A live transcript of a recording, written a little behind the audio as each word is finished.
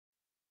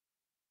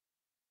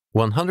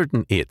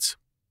108.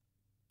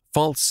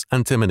 False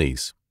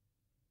Antinomies.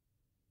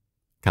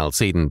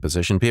 Chalcedon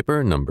Position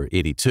Paper number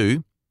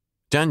 82,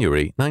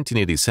 January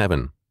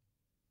 1987.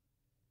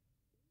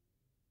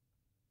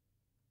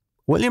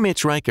 William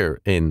H.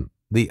 Riker in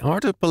The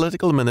Art of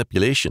Political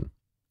Manipulation,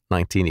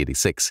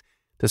 1986,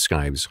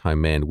 describes how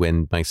men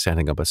win by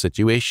setting up a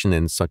situation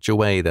in such a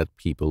way that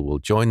people will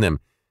join them,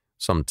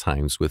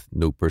 sometimes with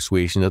no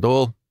persuasion at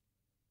all.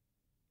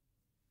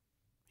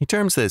 He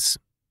terms this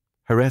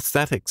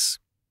heresthetics,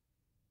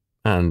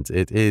 and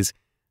it is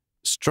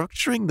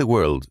structuring the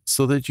world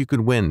so that you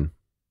can win.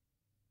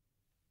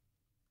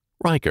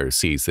 Riker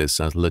sees this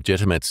as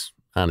legitimate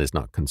and is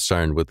not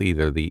concerned with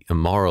either the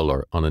immoral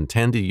or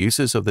unintended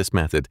uses of this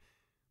method,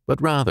 but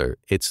rather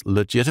its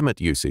legitimate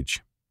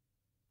usage.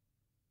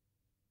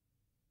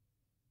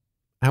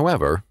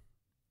 However,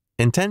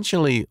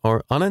 intentionally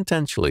or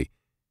unintentionally,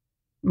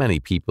 many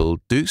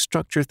people do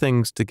structure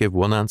things to give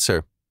one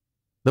answer,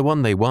 the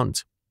one they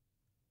want.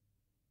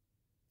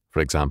 For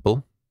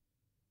example,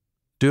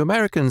 do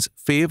Americans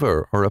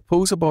favor or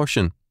oppose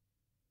abortion?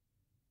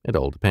 It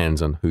all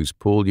depends on whose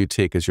poll you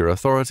take as your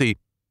authority.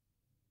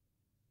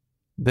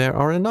 There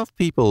are enough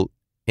people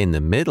in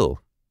the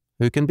middle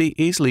who can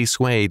be easily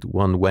swayed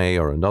one way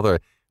or another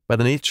by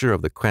the nature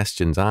of the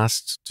questions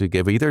asked to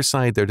give either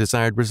side their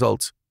desired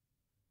result.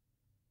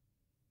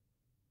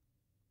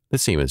 The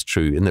same is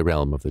true in the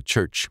realm of the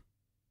church.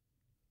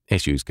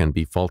 Issues can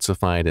be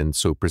falsified and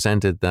so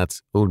presented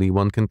that only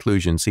one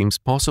conclusion seems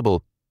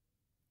possible.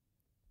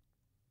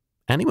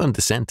 Anyone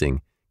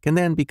dissenting can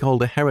then be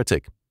called a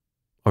heretic,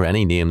 or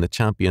any name the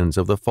champions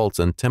of the false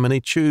antimony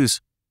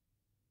choose.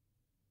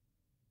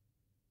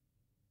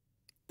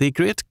 The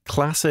great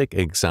classic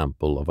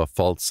example of a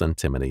false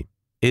antimony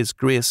is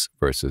grace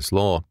versus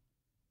law.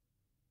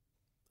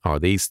 Are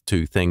these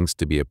two things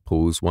to be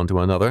opposed one to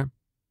another?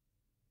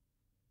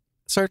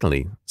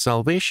 Certainly,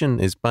 salvation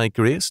is by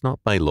grace, not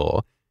by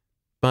law,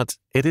 but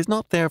it is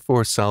not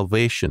therefore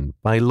salvation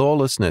by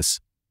lawlessness.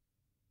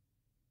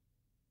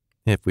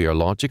 If we are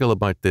logical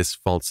about this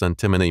false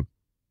antimony,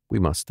 we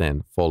must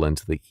then fall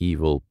into the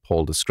evil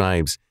Paul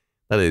describes,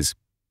 that is,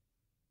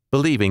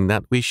 believing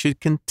that we should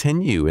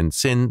continue in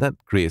sin that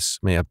grace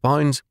may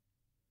abound.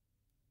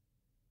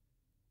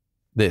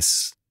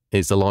 This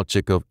is the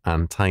logic of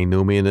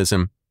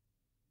antinomianism.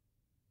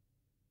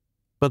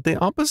 But the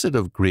opposite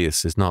of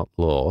grace is not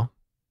law,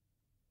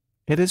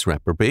 it is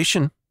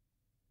reprobation.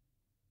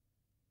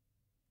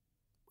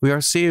 We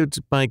are saved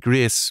by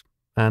grace,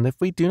 and if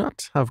we do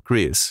not have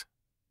grace,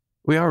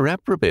 we are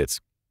reprobate.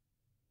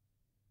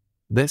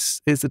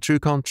 This is the true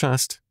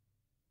contrast: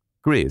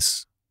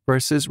 grace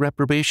versus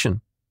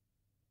reprobation.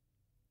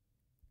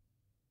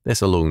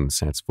 This alone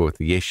sets forth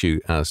the issue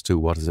as to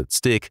what is at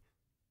stake: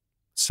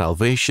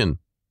 salvation.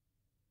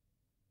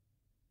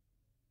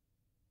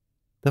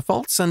 The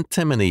false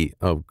antimony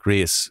of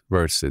grace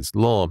versus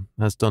law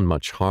has done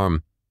much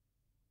harm.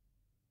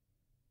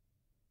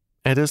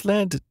 It has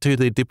led to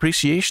the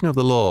depreciation of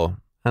the law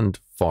and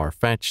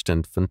far-fetched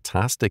and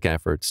fantastic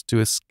efforts to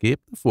escape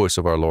the force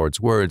of our Lord's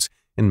words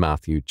in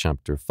Matthew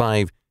chapter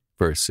 5,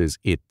 verses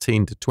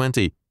 18 to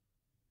 20,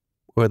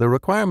 where the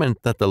requirement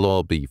that the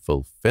law be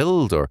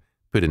fulfilled or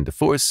put into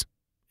force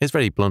is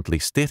very bluntly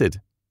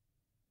stated.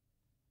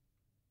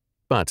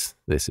 But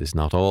this is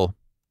not all.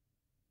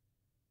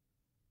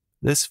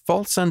 This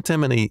false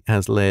antimony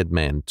has led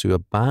men to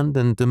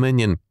abandon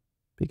dominion,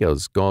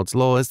 because God's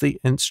law is the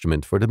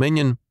instrument for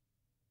dominion.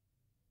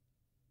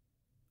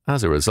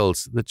 As a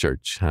result, the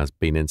church has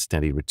been in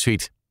steady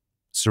retreat,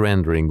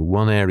 surrendering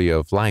one area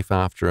of life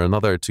after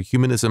another to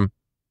humanism.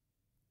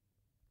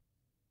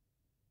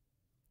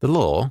 The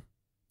law,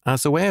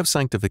 as a way of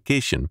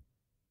sanctification,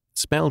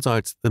 spells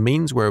out the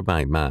means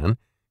whereby man,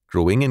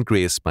 growing in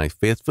grace by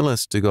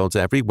faithfulness to God's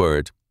every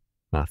word,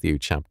 Matthew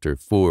chapter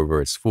 4,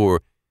 verse 4,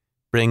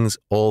 brings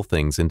all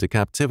things into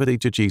captivity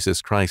to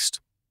Jesus Christ.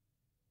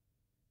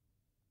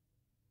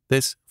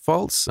 This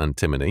false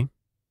antimony,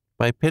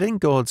 by pitting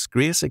God's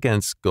grace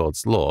against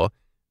God's law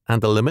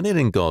and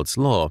eliminating God's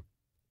law,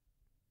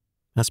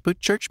 has put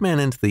churchmen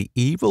into the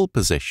evil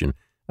position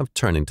of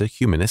turning to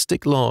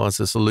humanistic law as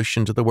a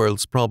solution to the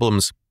world's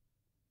problems.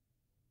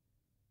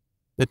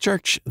 The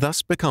church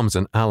thus becomes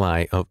an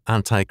ally of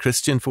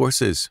anti-Christian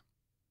forces.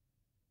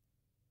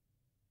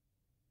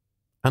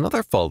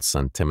 Another false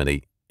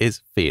antimony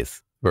is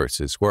faith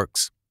versus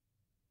works.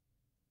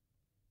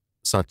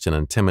 Such an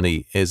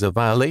antimony is a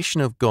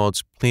violation of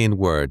God's plain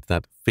word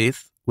that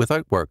faith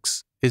without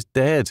works is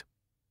dead.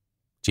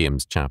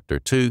 James chapter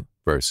 2,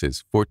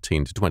 verses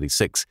 14 to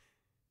 26.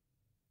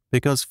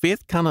 Because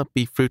faith cannot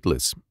be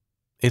fruitless,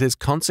 it has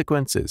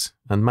consequences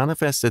and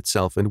manifests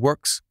itself in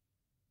works.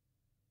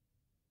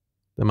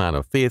 The man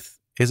of faith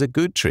is a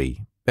good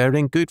tree,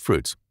 bearing good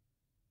fruit.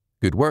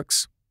 Good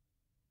works.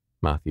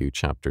 Matthew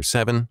chapter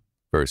 7,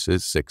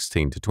 verses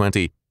 16 to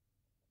 20.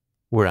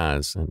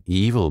 Whereas an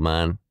evil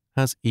man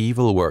has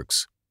evil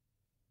works.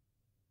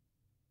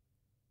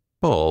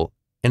 Paul,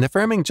 in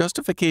affirming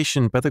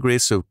justification by the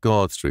grace of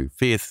God through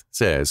faith,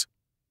 says,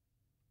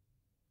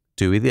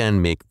 Do we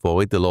then make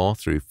void the law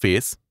through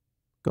faith?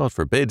 God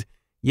forbid.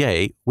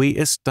 Yea, we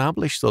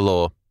establish the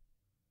law.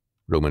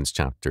 Romans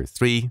chapter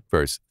 3,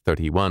 verse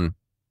 31.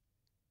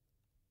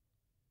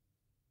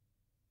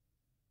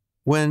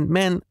 When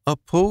men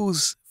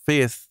oppose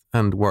faith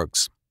and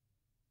works,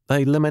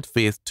 they limit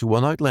faith to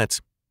one outlet,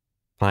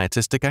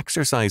 pietistic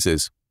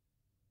exercises.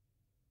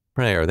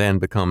 Prayer then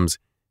becomes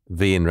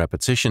vain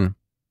repetition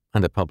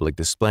and a public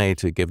display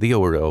to give the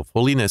aura of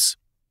holiness.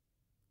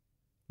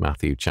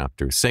 Matthew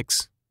chapter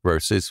 6,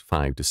 verses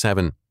 5 to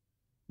 7.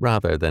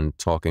 Rather than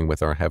talking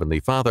with our Heavenly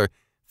Father,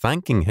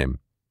 thanking Him,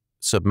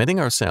 submitting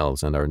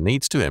ourselves and our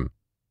needs to Him,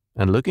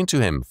 and looking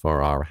to Him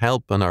for our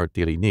help and our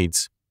daily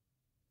needs.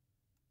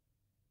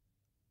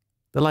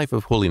 The life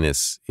of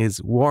holiness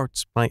is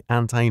warped by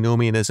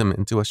antinomianism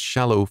into a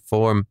shallow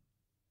form.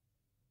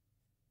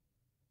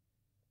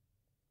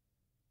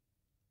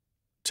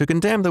 To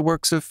condemn the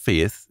works of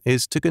faith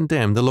is to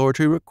condemn the Lord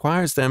who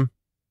requires them.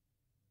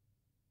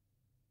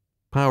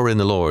 Power in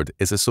the Lord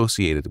is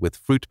associated with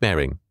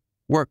fruit-bearing,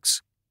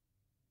 works.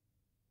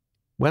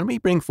 When we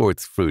bring forth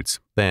fruit,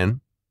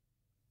 then,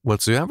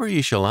 whatsoever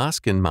ye shall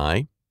ask in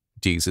my,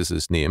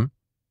 Jesus' name,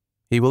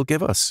 He will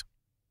give us.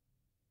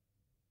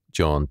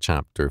 John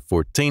chapter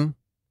 14,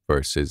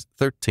 verses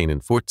 13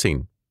 and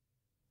 14.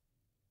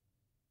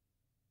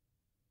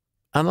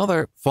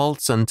 Another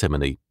false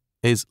antinomy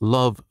is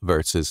love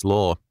versus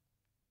law.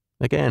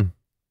 Again,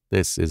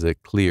 this is a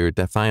clear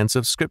defiance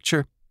of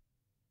Scripture.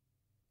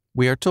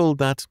 We are told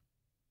that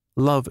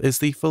love is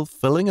the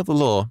fulfilling of the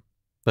law,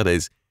 that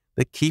is,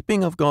 the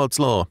keeping of God's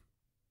law.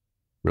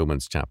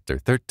 Romans chapter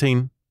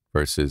 13,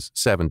 verses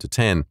 7 to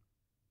 10.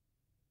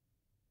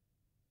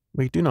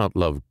 We do not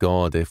love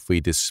God if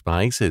we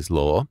despise His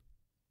law,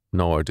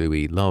 nor do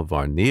we love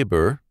our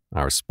neighbour,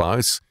 our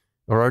spouse,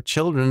 or our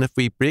children if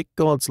we break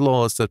God's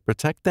laws that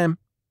protect them.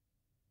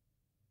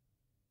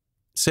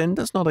 Sin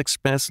does not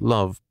express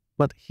love,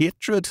 but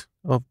hatred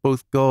of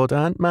both God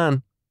and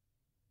man.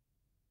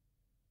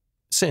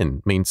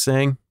 Sin means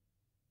saying,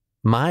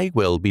 "My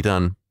will be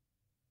done."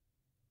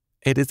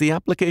 It is the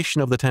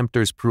application of the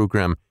tempter's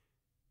program,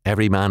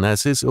 every man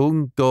has his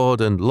own God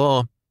and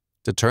law,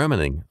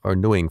 determining or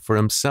knowing for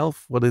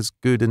himself what is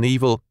good and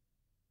evil.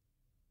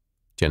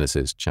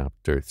 Genesis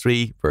chapter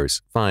 3,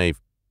 verse 5.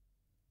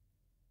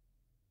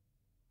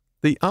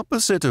 The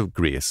opposite of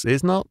grace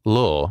is not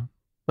law,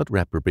 but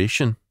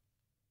reprobation.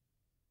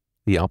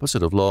 The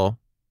opposite of law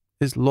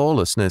is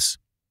lawlessness.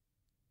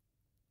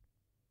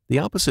 The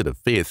opposite of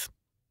faith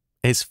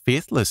is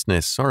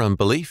faithlessness or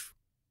unbelief.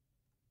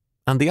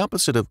 And the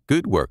opposite of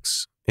good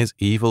works is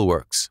evil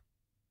works.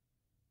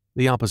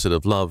 The opposite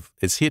of love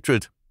is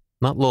hatred,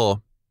 not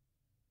law.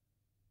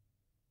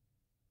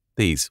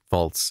 These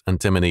false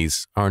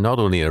antinomies are not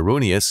only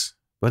erroneous,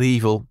 but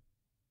evil.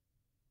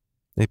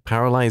 They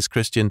paralyze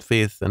Christian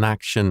faith and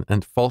action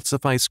and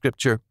falsify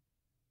Scripture.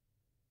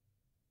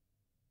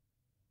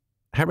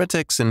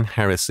 Heretics and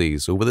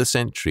heresies over the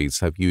centuries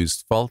have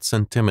used false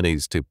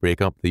antinomies to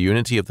break up the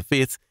unity of the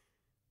faith,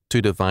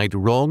 to divide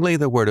wrongly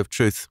the word of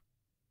truth.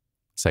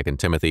 2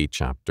 Timothy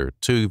chapter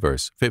 2,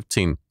 verse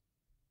 15.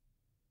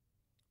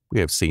 We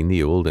have seen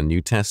the Old and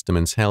New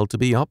Testaments held to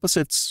be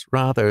opposites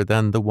rather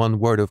than the one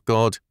Word of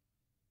God.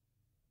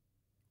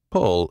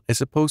 Paul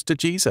is opposed to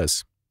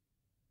Jesus,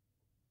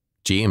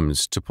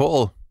 James to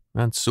Paul,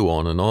 and so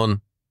on and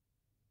on.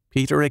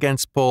 Peter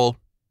against Paul,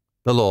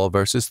 the law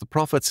versus the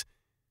prophets,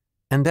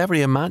 and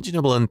every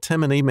imaginable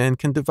antinomy men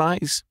can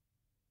devise.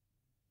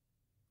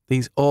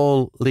 These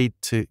all lead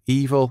to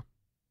evil.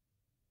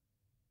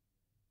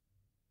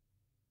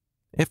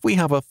 If we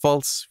have a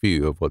false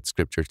view of what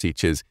Scripture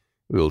teaches,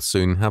 we will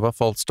soon have a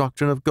false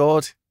doctrine of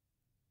God,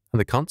 and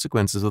the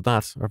consequences of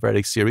that are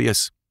very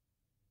serious.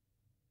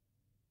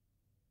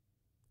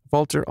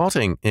 Walter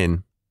Otting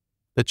in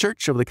The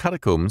Church of the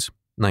Catacombs,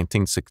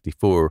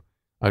 1964,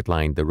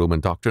 outlined the Roman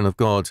doctrine of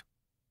God.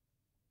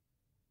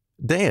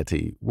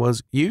 Deity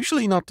was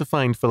usually not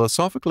defined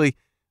philosophically,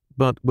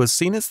 but was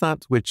seen as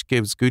that which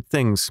gives good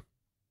things.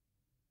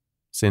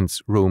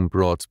 Since Rome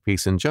brought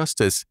peace and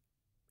justice,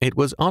 it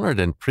was honoured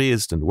and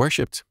praised and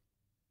worshipped.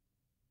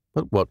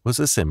 But what was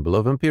a symbol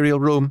of imperial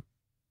Rome?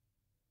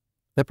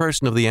 The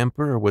person of the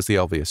emperor was the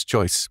obvious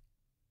choice.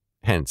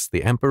 Hence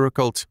the emperor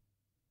cult.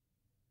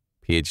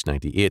 Page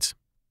 98.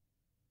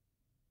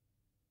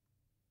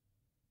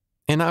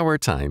 In our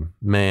time,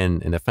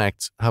 men, in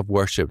effect, have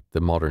worshipped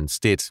the modern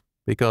state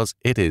because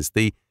it is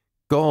the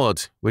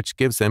God which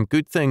gives them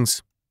good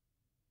things.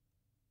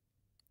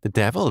 The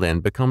devil then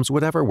becomes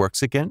whatever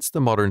works against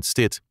the modern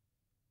state.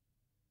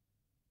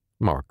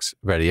 Marx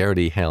very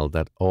early held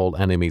that all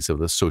enemies of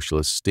the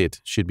socialist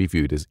state should be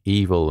viewed as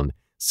evil and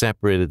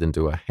separated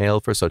into a hell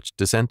for such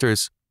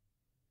dissenters.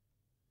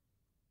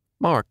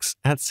 Marx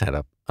had set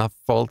up a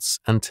false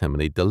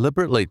antimony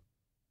deliberately,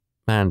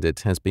 and it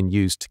has been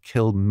used to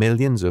kill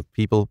millions of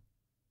people.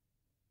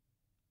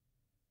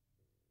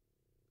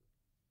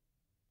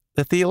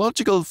 The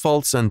theological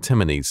false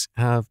antimonies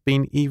have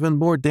been even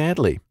more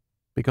deadly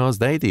because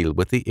they deal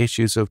with the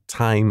issues of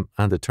time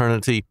and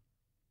eternity.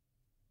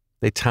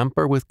 They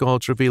tamper with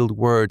God's revealed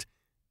word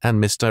and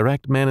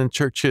misdirect men in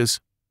churches.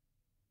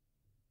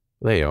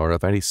 They are a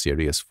very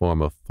serious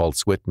form of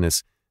false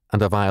witness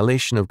and a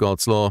violation of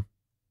God's law.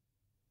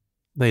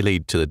 They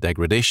lead to the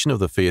degradation of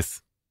the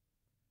faith.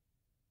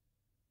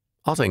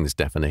 Otting's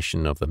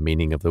definition of the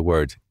meaning of the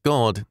word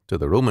God to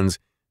the Romans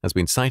has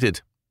been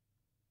cited.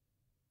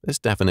 This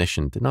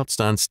definition did not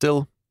stand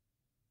still.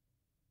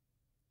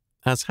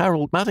 As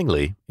Harold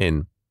Mattingly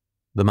in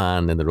The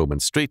Man in the Roman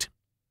Street,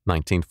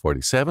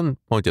 1947,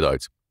 pointed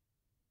out,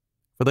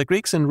 for the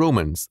Greeks and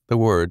Romans, the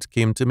word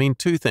came to mean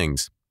two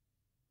things.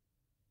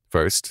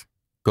 First,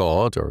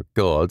 God or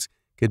gods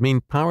could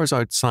mean powers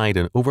outside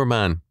and over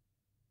man.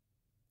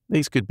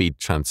 These could be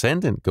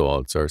transcendent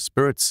gods or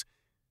spirits,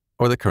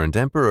 or the current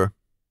emperor.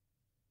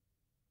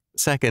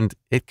 Second,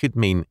 it could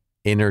mean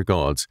inner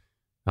gods,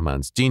 a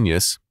man's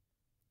genius,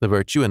 the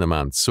virtue in a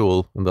man's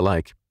soul, and the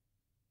like.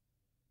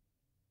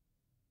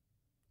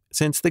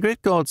 Since the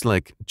great gods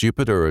like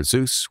Jupiter or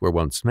Zeus were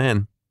once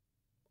men,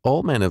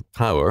 all men of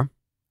power,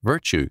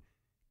 virtue,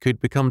 could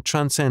become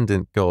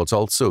transcendent gods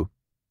also.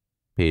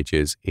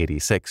 Pages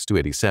 86 to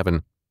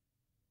 87.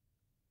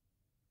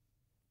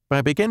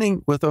 By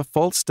beginning with a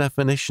false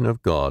definition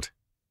of God,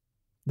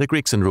 the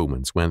Greeks and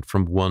Romans went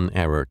from one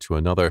error to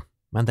another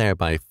and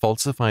thereby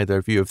falsified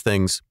their view of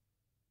things.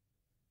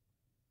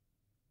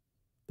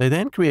 They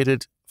then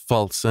created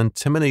false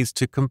antinomies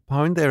to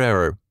compound their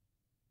error.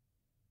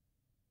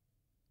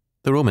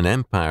 The Roman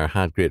Empire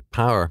had great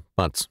power,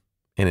 but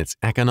in its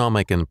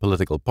economic and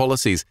political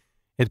policies,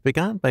 it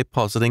began by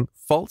positing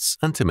false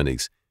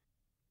antinomies,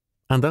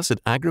 and thus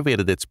it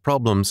aggravated its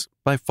problems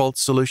by false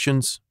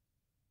solutions.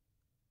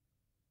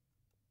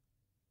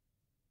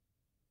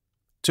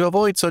 To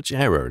avoid such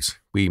errors,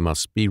 we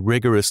must be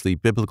rigorously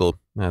biblical,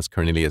 as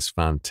Cornelius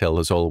Van Til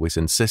has always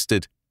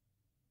insisted.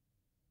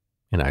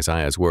 In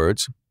Isaiah's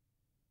words,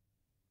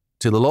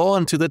 "To the law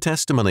and to the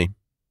testimony,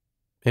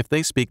 if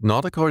they speak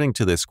not according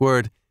to this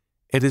word,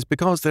 it is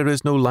because there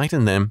is no light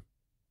in them."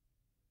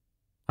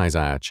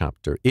 Isaiah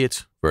chapter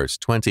 8, verse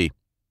 20.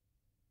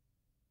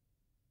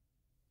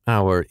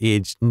 Our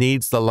age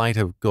needs the light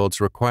of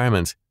God's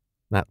requirement,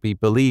 that we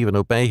believe and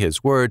obey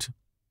His word,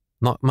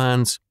 not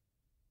man's.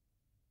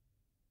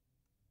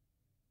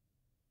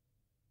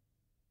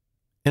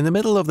 In the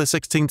middle of the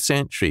 16th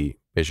century,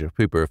 Bishop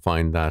Hooper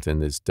found that in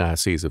his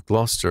Diocese of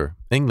Gloucester,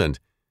 England,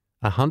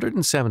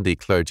 170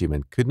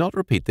 clergymen could not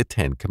repeat the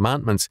 10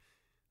 Commandments,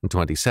 and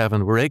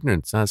 27 were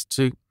ignorant as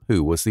to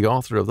who was the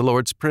author of the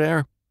Lord's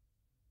Prayer.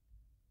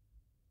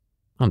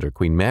 Under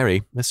Queen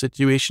Mary, the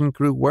situation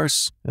grew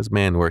worse as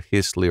men were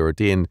hastily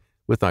ordained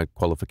without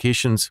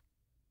qualifications.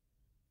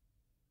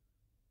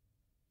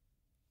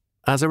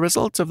 As a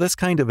result of this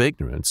kind of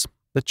ignorance,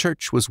 the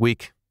Church was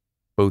weak,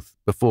 both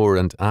before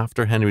and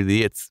after Henry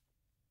VIII.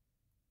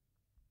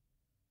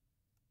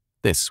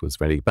 This was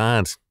very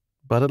bad,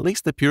 but at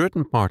least the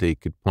Puritan party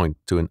could point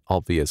to an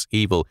obvious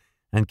evil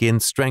and gain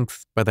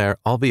strength by their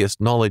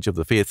obvious knowledge of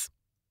the faith.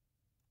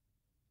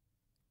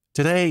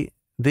 Today,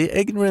 the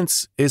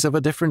ignorance is of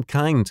a different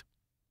kind,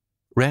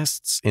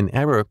 rests in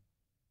error,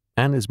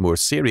 and is more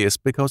serious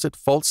because it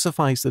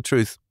falsifies the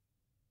truth.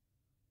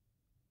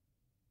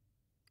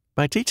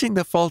 By teaching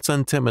the false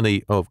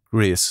antimony of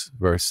grace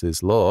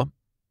versus law,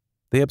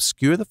 they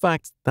obscure the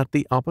fact that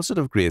the opposite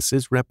of grace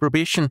is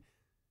reprobation,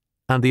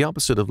 and the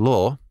opposite of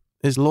law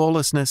is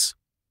lawlessness.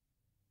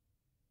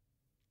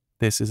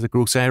 This is a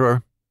gross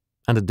error,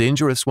 and a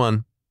dangerous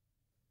one.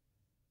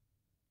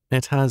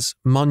 It has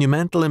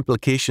monumental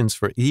implications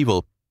for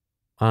evil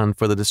and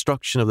for the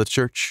destruction of the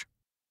Church.